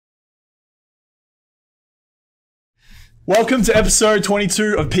Welcome to episode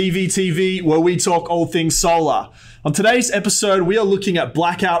 22 of PVTV, where we talk all things solar. On today's episode, we are looking at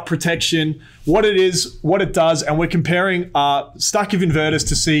blackout protection, what it is, what it does, and we're comparing a stack of inverters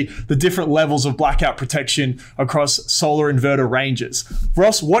to see the different levels of blackout protection across solar inverter ranges.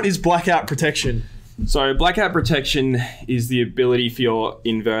 Ross, what is blackout protection? So blackout protection is the ability for your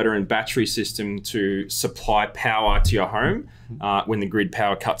inverter and battery system to supply power to your home when the grid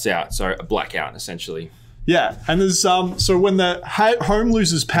power cuts out. So a blackout, essentially. Yeah, and there's so when the home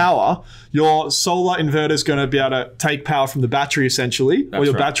loses power, your solar inverter is going to be able to take power from the battery essentially, or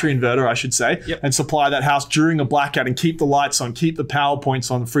your battery inverter, I should say, and supply that house during a blackout and keep the lights on, keep the power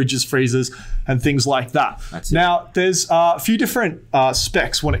points on, fridges, freezers, and things like that. Now, there's a few different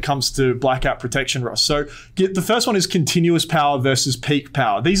specs when it comes to blackout protection, Ross. So the first one is continuous power versus peak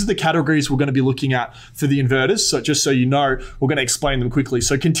power. These are the categories we're going to be looking at for the inverters. So just so you know, we're going to explain them quickly.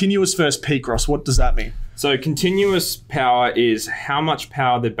 So continuous versus peak, Ross, what does that mean? So continuous power is how much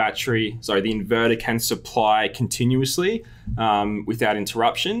power the inverter can supply continuously without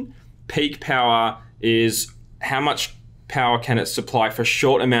interruption. Peak power is how much power can it supply for a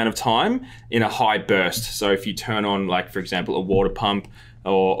short amount of time in a high burst. So if you turn on, like, for example, a water pump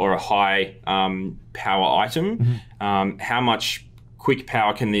or a high power item, how much quick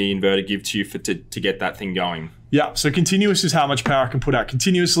power can the inverter give to you to get that thing going? Yeah, so continuous is how much power it can put out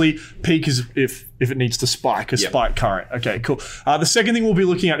continuously. Peak is if it needs to spike, spike current. Okay, cool. The second thing we'll be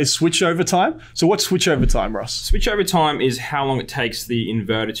looking at is switchover time. So what's switchover time, Ross? Switchover time is how long it takes the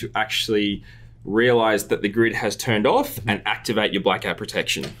inverter to actually realize that the grid has turned off and activate your blackout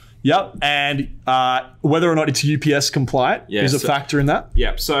protection. Yep, and whether or not it's UPS compliant is a factor in that?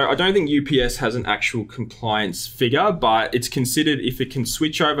 Yeah, so I don't think UPS has an actual compliance figure, but it's considered, if it can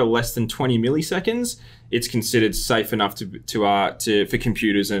switch over less than 20 milliseconds, it's considered safe enough for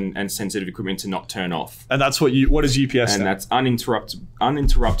computers and sensitive equipment to not turn off. And that's what is UPS? And that's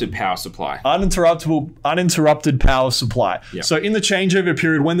uninterrupted power supply. Uninterrupted power supply. Yep. So in the changeover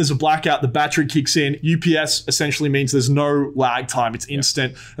period, when there's a blackout, the battery kicks in. UPS essentially means there's no lag time. It's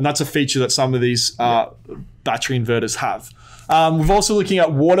instant. And that's a feature that some of these battery inverters have. We're also looking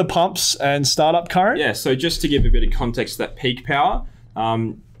at water pumps and startup current. Yeah, so just to give a bit of context, that peak power,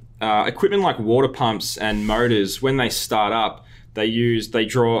 equipment like water pumps and motors, when they start up, they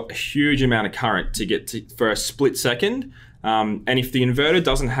draw a huge amount of current for a split second. And if the inverter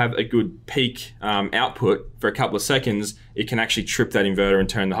doesn't have a good peak output for a couple of seconds, it can actually trip that inverter and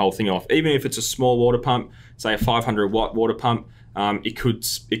turn the whole thing off. Even if it's a small water pump, say a 500 watt water pump, it could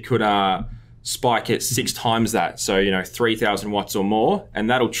spike at 6 times that. So, 3,000 watts or more, and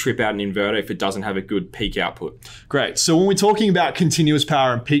that'll trip out an inverter if it doesn't have a good peak output. Great. So when we're talking about continuous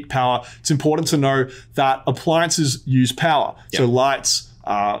power and peak power, it's important to know that appliances use power. So lights,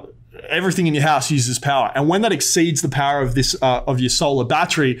 everything in your house uses power. And when that exceeds the power of this of your solar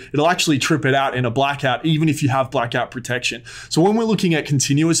battery, it'll actually trip it out in a blackout, even if you have blackout protection. So when we're looking at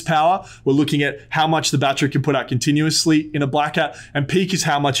continuous power, we're looking at how much the battery can put out continuously in a blackout, and peak is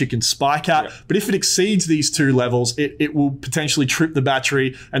how much it can spike out. But if it exceeds these two levels, it will potentially trip the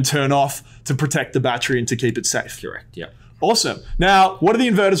battery and turn off to protect the battery and to keep it safe. Correct, yeah. Awesome. Now, what are the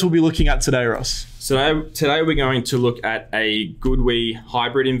inverters we'll be looking at today, Ross? So today we're going to look at a GoodWe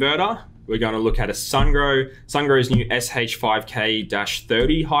hybrid inverter. We're going to look at a Sungrow's new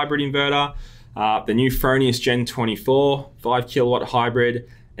SH5K-30 hybrid inverter, the new Fronius Gen 24 5 kilowatt hybrid,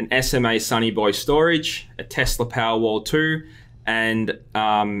 an SMA Sunnyboy storage, a Tesla Powerwall 2, and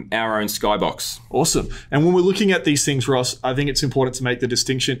our own SkyBox. Awesome. And when we're looking at these things, Ross, I think it's important to make the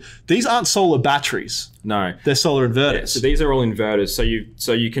distinction. These aren't solar batteries. No. They're solar inverters. Yeah, so these are all inverters.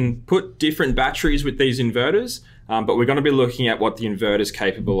 So you can put different batteries with these inverters, but we're going to be looking at what the inverter is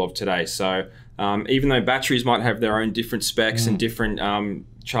capable of today. So even though batteries might have their own different specs and different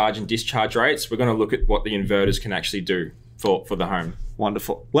charge and discharge rates, we're going to look at what the inverters can actually do for the home.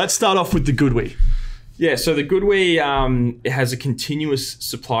 Wonderful. Let's start off with the GoodWe. Yeah, so the GoodWe it has a continuous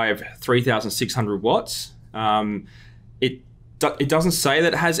supply of 3,600 watts. It doesn't say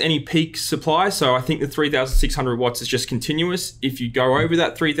that it has any peak supply, so I think the 3,600 watts is just continuous. If you go over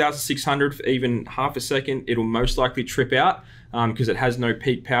that 3,600 for even half a second, it'll most likely trip out because it has no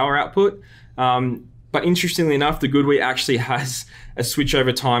peak power output. But interestingly enough, the GoodWe actually has a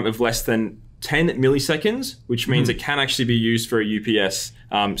switchover time of less than 10 milliseconds, which means it can actually be used for a UPS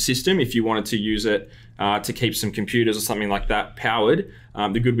system if you wanted to use it to keep some computers or something like that powered,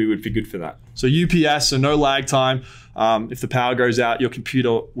 the GoodWe would be good for that. So UPS, so no lag time. If the power goes out, your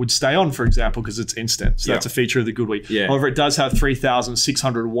computer would stay on, for example, because it's instant. So that's a feature of the GoodWe. Yeah. However, it does have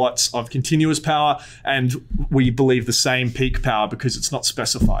 3,600 watts of continuous power, and we believe the same peak power because it's not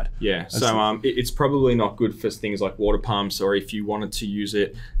specified. Yeah, so it's probably not good for things like water pumps, or if you wanted to use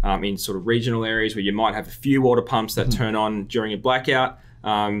it in sort of regional areas where you might have a few water pumps that turn on during a blackout.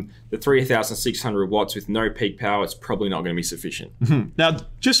 The 3,600 watts with no peak power, it's probably not going to be sufficient. Now,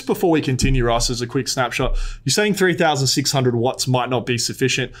 just before we continue, Ross, as a quick snapshot, you're saying 3,600 watts might not be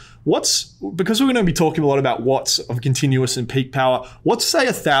sufficient. Because we're going to be talking a lot about watts of continuous and peak power, what's, say,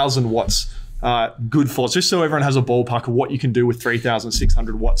 1,000 watts good for? Just so everyone has a ballpark of what you can do with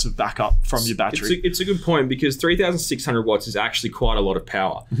 3,600 watts of backup from your battery. It's a good point, because 3,600 watts is actually quite a lot of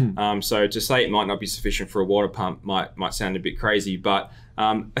power. So to say it might not be sufficient for a water pump might sound a bit crazy, but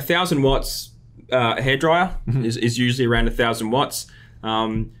 1,000 watts, a hairdryer is usually around 1,000 watts.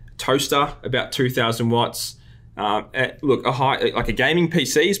 Toaster, about 2,000 watts. Look, like a gaming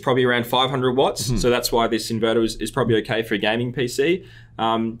PC is probably around 500 watts. So that's why this inverter is probably okay for a gaming PC.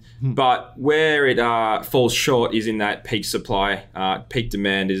 But where it falls short is in that peak supply, peak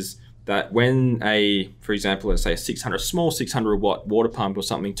demand is that when for example, let's say a small 600 watt water pump or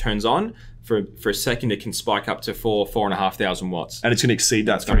something turns on, for a second, it can spike up to 4,500 watts. And it's going to exceed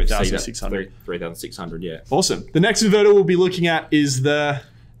that 3,600. 3,600, yeah. Awesome. The next inverter we'll be looking at is the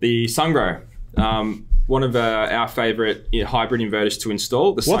Sungrow. One of our favorite hybrid inverters to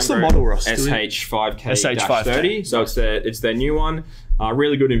install. What's Sungrow the model, Ross? SH5K-30. So it's their new one.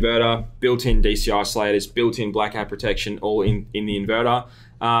 Really good inverter, built-in DC isolators, built-in blackout protection, all in the inverter.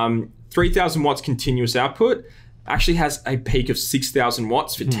 3,000 watts continuous output. Actually has a peak of 6,000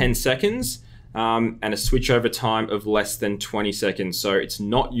 watts for 10 seconds. And a switchover time of less than 20 seconds. So it's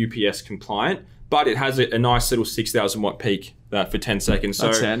not UPS compliant, but it has a nice little 6,000 watt peak for 10 seconds. So,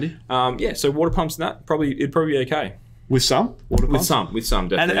 that's handy. Yeah, so water pumps and that, it'd probably be okay. With some water pumps? With some,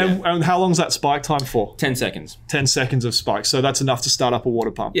 definitely. And how long is that spike time for? 10 seconds. 10 seconds of spike. So that's enough to start up a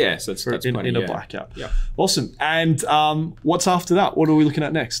water pump. Yeah, so that's plenty, in a blackout. Yeah. Awesome. And what's after that? What are we looking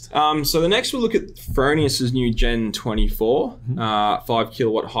at next? So the next we'll look at Fronius's new Gen 24 5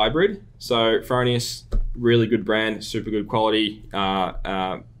 kilowatt hybrid. So Fronius, really good brand, super good quality.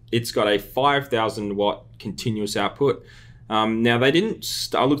 It's got a 5,000 watt continuous output. Now they didn't,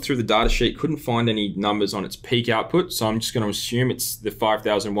 I looked through the data sheet, couldn't find any numbers on its peak output. So I'm just going to assume it's the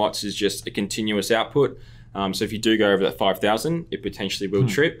 5,000 watts is just a continuous output. So if you do go over that 5,000, it potentially will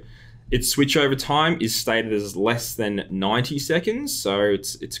trip. Its switchover time is stated as less than 90 seconds. So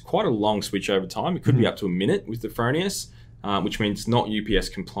it's quite a long switchover time. It could be up to a minute with the Fronius, which means it's not UPS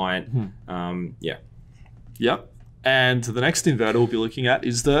compliant. Yeah. Yep. And the next inverter we'll be looking at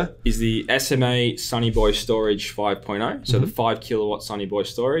is the SMA Sunnyboy storage 5.0. So the 5 kilowatt Sunnyboy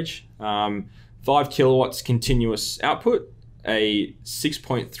storage, 5 kilowatts continuous output, a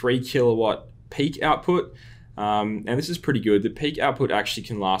 6.3 kilowatt peak output. And this is pretty good. The peak output actually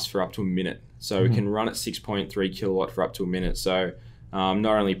can last for up to a minute. So it can run at 6.3 kilowatt for up to a minute. So not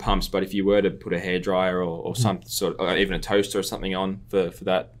only pumps, but if you were to put a hairdryer or some sort of, even a toaster or something on for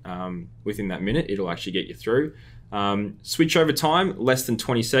that within that minute, it'll actually get you through. Switch over time, less than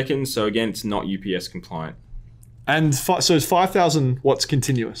 20 seconds. So again, it's not UPS compliant. And so it's 5,000 watts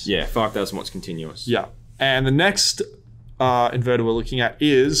continuous? Yeah, 5,000 watts continuous. Yeah. And the next inverter we're looking at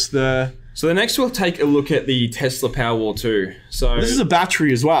is the... So the next we'll take a look at the Tesla Powerwall 2. So this is a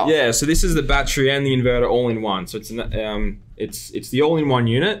battery as well. Yeah, so this is the battery and the inverter all in one. So it's the all-in-one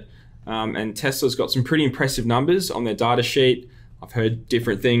unit. And Tesla's got some pretty impressive numbers on their data sheet. I've heard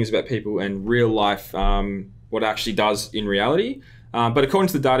different things about people and real life, what it actually does in reality. But according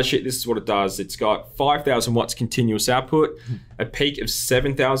to the data sheet, this is what it does. It's got 5,000 watts continuous output, a peak of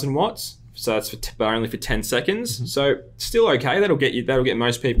 7,000 watts. So that's but only for 10 seconds. So still okay. That'll get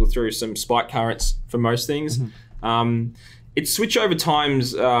most people through some spike currents for most things. Its switchover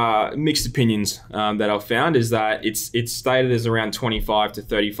times, mixed opinions that I've found is that it's stated as around 25 to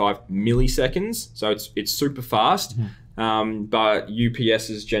 35 milliseconds. So it's super fast. But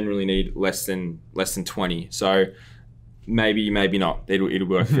UPSs generally need less than 20. So maybe not. It'll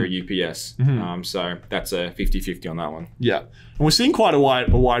work for a UPS. So that's a 50-50 on that one. Yeah. And we're seeing quite a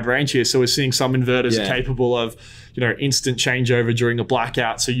wide range here. So we're seeing some inverters capable of, instant changeover during a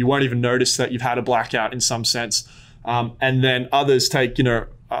blackout. So you won't even notice that you've had a blackout in some sense. And then others take,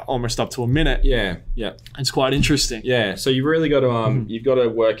 almost up to a minute. Yeah. It's quite interesting. Yeah. So you've really got to you've got to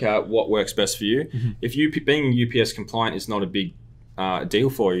work out what works best for you. If being UPS compliant is not a big deal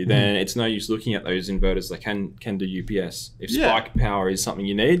for you, then it's no use looking at those inverters that can do UPS. If spike power is something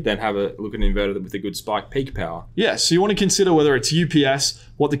you need, then have a look at an inverter with a good spike peak power. Yeah, so you want to consider whether it's UPS,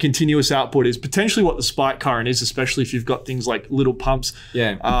 what the continuous output is, potentially what the spike current is, especially if you've got things like little pumps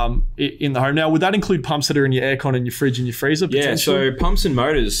in the home. Now, would that include pumps that are in your aircon and your fridge and your freezer? Yeah, so pumps and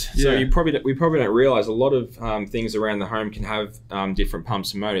motors. So we probably don't realize a lot of things around the home can have different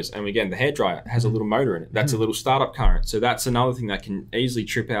pumps and motors. And again, the hairdryer has a little motor in it. That's a little startup current. So that's another thing that can easily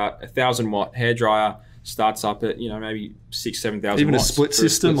trip out. 1,000-watt hairdryer starts up at maybe 6,000-7,000 watts. Even a split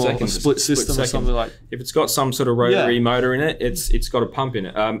system or a split system or something like. If it's got some sort of rotary motor in it, it's got a pump in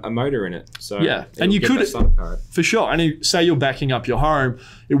it, a motor in it. So and you could for sure. And say you're backing up your home,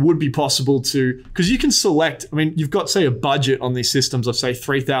 it would be possible to, because you can select. I mean, you've got say a budget on these systems of say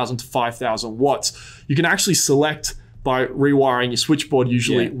 3,000 to 5,000 watts. You can actually select by rewiring your switchboard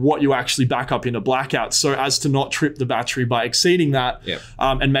usually what you actually back up in a blackout, so as to not trip the battery by exceeding that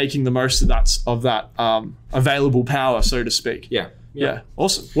and making the most of that available power, so to speak. Yeah,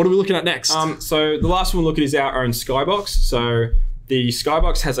 awesome. What are we looking at next? So the last one we'll look at is our own SkyBox. So the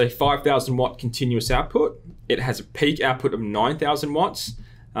SkyBox has a 5,000 watt continuous output. It has a peak output of 9,000 watts,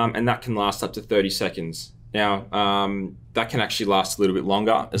 and that can last up to 30 seconds. Now, that can actually last a little bit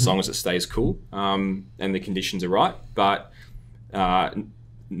longer as long as it stays cool and the conditions are right. But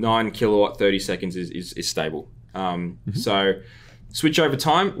 9 kilowatt, 30 seconds is stable. So switch over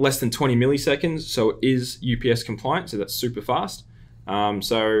time, less than 20 milliseconds. So it is UPS compliant. So that's super fast.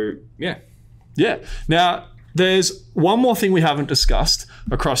 Yeah. Now, there's one more thing we haven't discussed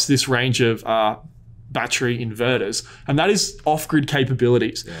across this range of battery inverters, and that is off-grid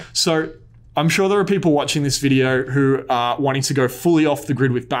capabilities. So I'm sure there are people watching this video who are wanting to go fully off the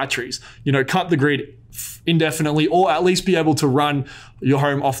grid with batteries, cut the grid indefinitely, or at least be able to run your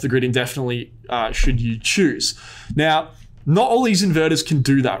home off the grid indefinitely should you choose. Now, not all these inverters can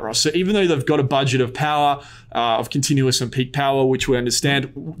do that, Ross. So even though they've got a budget of power, of continuous and peak power, which we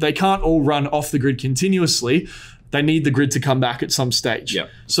understand, they can't all run off the grid continuously. They need the grid to come back at some stage.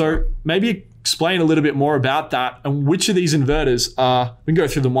 So maybe explain a little bit more about that and which of these inverters we can go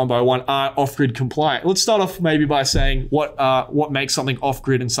through them one by one, are off-grid compliant. Let's start off maybe by saying what makes something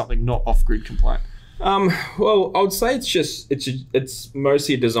off-grid and something not off-grid compliant. Well, I would say it's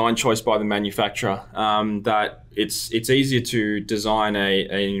mostly a design choice by the manufacturer, that it's easier to design an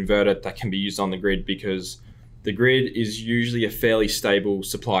inverter that can be used on the grid, because the grid is usually a fairly stable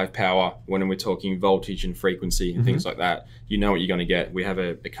supply of power when we're talking voltage and frequency and things like that. You know what you're going to get. We have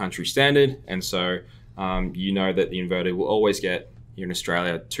a country standard, and so you know that the inverter will always get, here in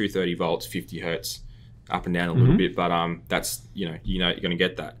Australia, 230 volts, 50 hertz, up and down a little bit, but that's, you're going to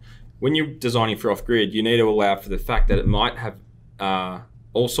get that. When you're designing for off-grid, you need to allow for the fact that it might have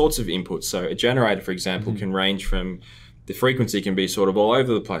all sorts of inputs. So a generator, for example, can range from, the frequency can be sort of all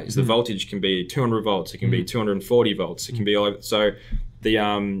over the place. The voltage can be 200 volts. It can be 240 volts. It can be all over. So the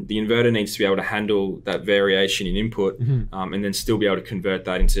inverter needs to be able to handle that variation in input and then still be able to convert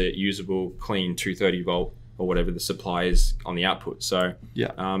that into usable, clean 230 volt or whatever the supply is on the output. So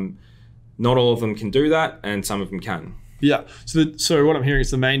not all of them can do that, and some of them can. Yeah. So what I'm hearing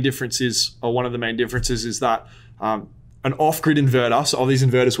is the main difference is, or one of the main differences is that an off-grid inverter, so all these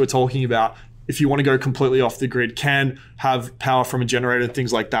inverters we're talking about, if you want to go completely off the grid, can have power from a generator and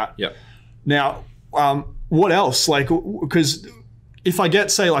things like that. Now, what else? Like, because if I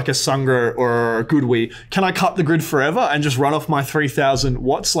get, say, like a Sungrow or a GoodWe, can I cut the grid forever and just run off my 3,000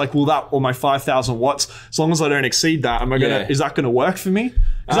 watts? Like, will that, or my 5,000 watts, as long as I don't exceed that, is that going to work for me?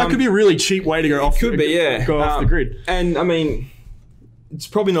 Because that could be a really cheap way to go off. Could be, go off the grid. And I mean, it's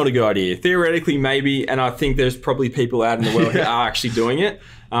probably not a good idea. Theoretically, maybe, and I think there's probably people out in the world who are actually doing it.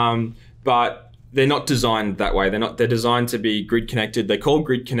 But they're not designed that way. They're designed to be grid connected. They're called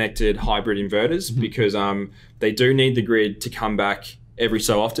grid connected hybrid inverters because they do need the grid to come back every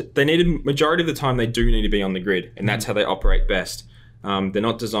so often. Majority of the time they do need to be on the grid, and that's how they operate best. They're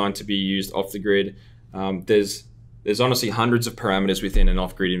not designed to be used off the grid. There's honestly hundreds of parameters within an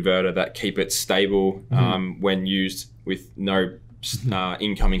off-grid inverter that keep it stable when used with no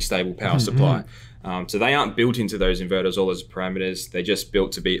incoming stable power supply. So they aren't built into those inverters, all those parameters. They're just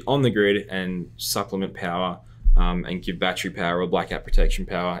built to be on the grid and supplement power and give battery power or blackout protection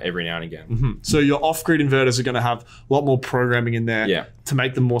power every now and again. So your off-grid inverters are going to have a lot more programming in there to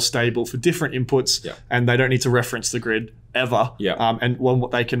make them more stable for different inputs, and they don't need to reference the grid ever. And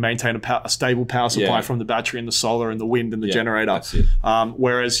they can maintain a stable power supply from the battery and the solar and the wind and the generator. That's it.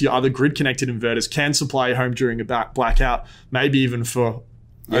 Whereas your other grid-connected inverters can supply your home during a blackout, maybe even for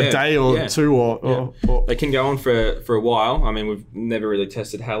a day or two, or they can go on for a while. I mean, we've never really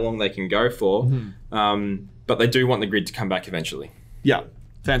tested how long they can go for, but they do want the grid to come back eventually. Yeah.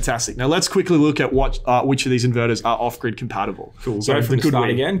 Fantastic. Now let's quickly look at what which of these inverters are off-grid compatible. Cool. So from the start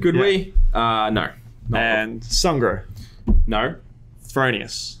again. GoodWe? Yeah. No. And Sungrow? No.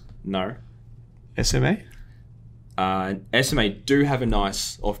 Fronius? No. SMA? SMA do have a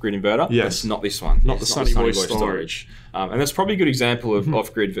nice off-grid inverter. Yes. But it's not this one. Not the Sunnyboy storage. And that's probably a good example of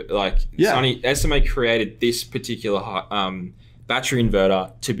off-grid. Like SMA created this particular battery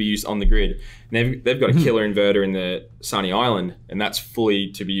inverter to be used on the grid. And they've got a killer inverter in the Sunny Island, and that's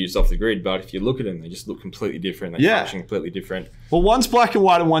fully to be used off the grid. But if you look at them, they just look completely different. They function completely different. Well, one's black and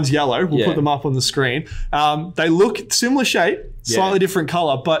white and one's yellow. We'll put them up on the screen. They look similar shape, slightly different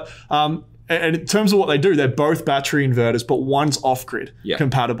color, but and in terms of what they do, they're both battery inverters, but one's off-grid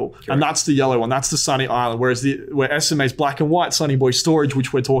compatible. Correct. And that's the yellow one. That's the Sunny Island. Whereas where SMA's black and white Sunnyboy storage,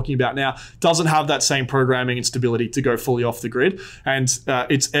 which we're talking about now, doesn't have that same programming and stability to go fully off the grid. And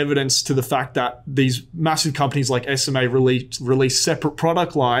it's evidence to the fact that these massive companies like SMA release separate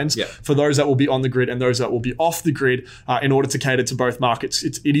product lines for those that will be on the grid and those that will be off the grid in order to cater to both markets.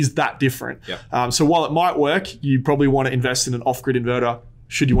 It is that different. So while it might work, you probably want to invest in an off-grid inverter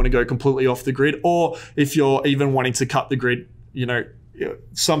should you want to go completely off the grid, or if you're even wanting to cut the grid. You know,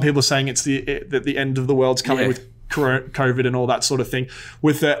 some people are saying it's the end of the world's coming with COVID and all that sort of thing.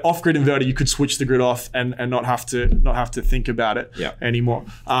 With the off-grid inverter, you could switch the grid off and not have to think about it anymore.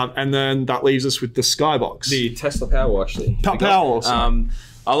 And then that leaves us with the SkyBox, the Tesla Powerwall. Actually, Powerwall.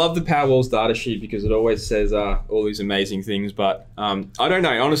 I love the Powerwall's data sheet because it always says all these amazing things, but I don't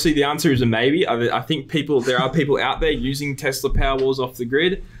know. Honestly, the answer is a maybe. I think there are people out there using Tesla Powerwalls off the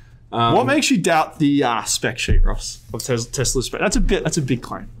grid. What makes you doubt the spec sheet, Ross, of Tesla's spec? That's a big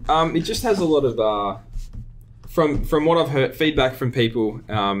claim. It just has a lot of from what I've heard, feedback from people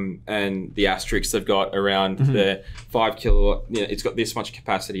and the asterisks they've got around the 5 kilowatt. You know, it's got this much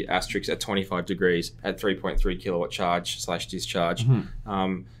capacity, asterisk at 25 degrees at 3.3 kilowatt charge/discharge.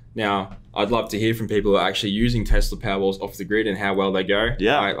 Now, I'd love to hear from people who are actually using Tesla Powerwalls off the grid and how well they go.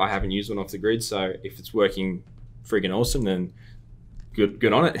 I haven't used one off the grid, so if it's working friggin' awesome, then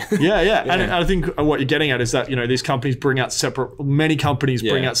good on it. And I think what you're getting at is that, you know, these companies many companies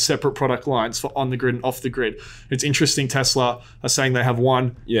bring out separate product lines for on the grid and off the grid. It's interesting Tesla are saying they have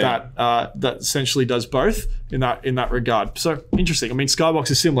one that essentially does both in that regard. So interesting. I mean, SkyBox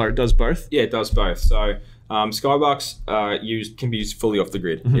is similar. It does both. Yeah, it does both. So SkyBox can be used fully off the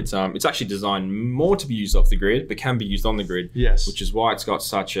grid. It's actually designed more to be used off the grid, but can be used on the grid. Yes. Which is why it's got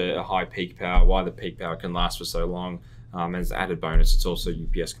such a high peak power, why the peak power can last for so long. And as an added bonus, it's also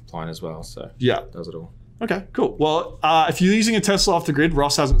UPS compliant as well. So it does it all. Okay, cool. Well, if you're using a Tesla off the grid,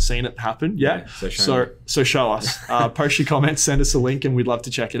 Ross hasn't seen it happen yet. So show us. Post your comments, send us a link, and we'd love to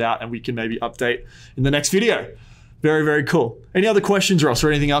check it out, and we can maybe update in the next video. Very, very cool. Any other questions, Ross, or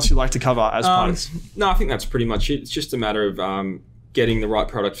anything else you'd like to cover as part of this? No, I think that's pretty much it. It's just a matter of getting the right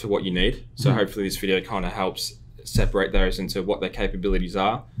product for what you need. So hopefully this video kind of helps separate those into what their capabilities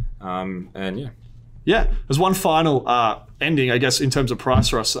are. As one final ending, I guess, in terms of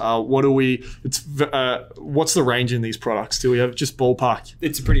price, Ross, what's the range in these products? Do we have just ballpark?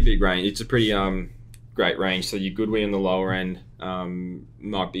 It's a pretty big range. It's a pretty great range. So your GoodWe on the lower end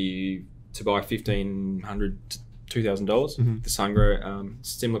might be to buy $1,500 to $2,000. The Sungrow,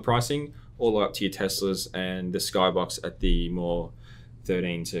 similar pricing, all the way up to your Teslas, and the SkyBox at the more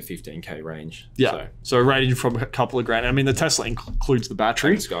 13 to 15K range. So ranging from a couple of grand. I mean, the Tesla includes the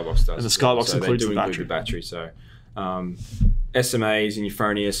battery. And the SkyBox does. And the SkyBox includes the battery. So SMAs and your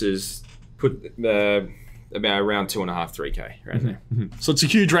Froniuses put about around 2.5, 3K right there. So it's a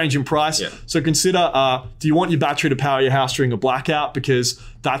huge range in price. So consider, do you want your battery to power your house during a blackout? Because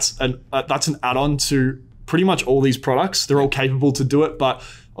that's an add-on to pretty much all these products. They're all capable to do it, but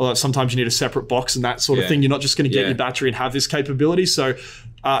sometimes you need a separate box and that sort of thing. You're not just going to get your battery and have this capability. So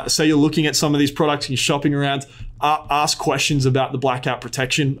say you're looking at some of these products and you're shopping around, ask questions about the blackout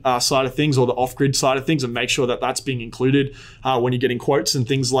protection side of things or the off-grid side of things, and make sure that that's being included when you're getting quotes and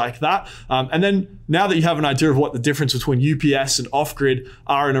things like that. And then now that you have an idea of what the difference between UPS and off-grid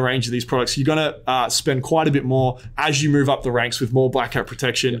are in a range of these products, you're going to spend quite a bit more as you move up the ranks with more blackout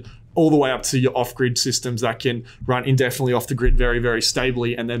protection, all the way up to your off-grid systems that can run indefinitely off the grid very, very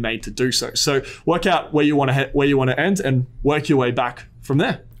stably, and they're made to do so. So work out where you want to end and work your way back from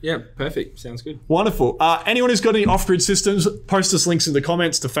there. Yeah, perfect. Sounds good. Wonderful. Anyone who's got any off-grid systems, post us links in the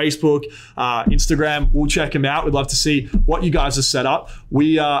comments to Facebook, Instagram. We'll check them out. We'd love to see what you guys have set up.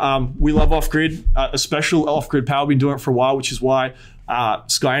 We love off-grid, a special off-grid power. We've been doing it for a while, which is why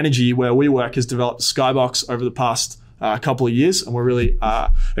Sky Energy, where we work, has developed SkyBox over the past couple of years, and we're really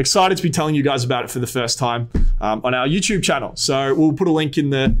excited to be telling you guys about it for the first time. on our YouTube channel. So we'll put a link in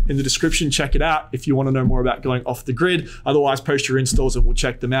the description. Check it out if you want to know more about going off the grid. Otherwise, post your installs and we'll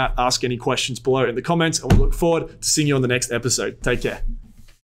check them out. Ask any questions below in the comments, and we look forward to seeing you on the next episode. Take care.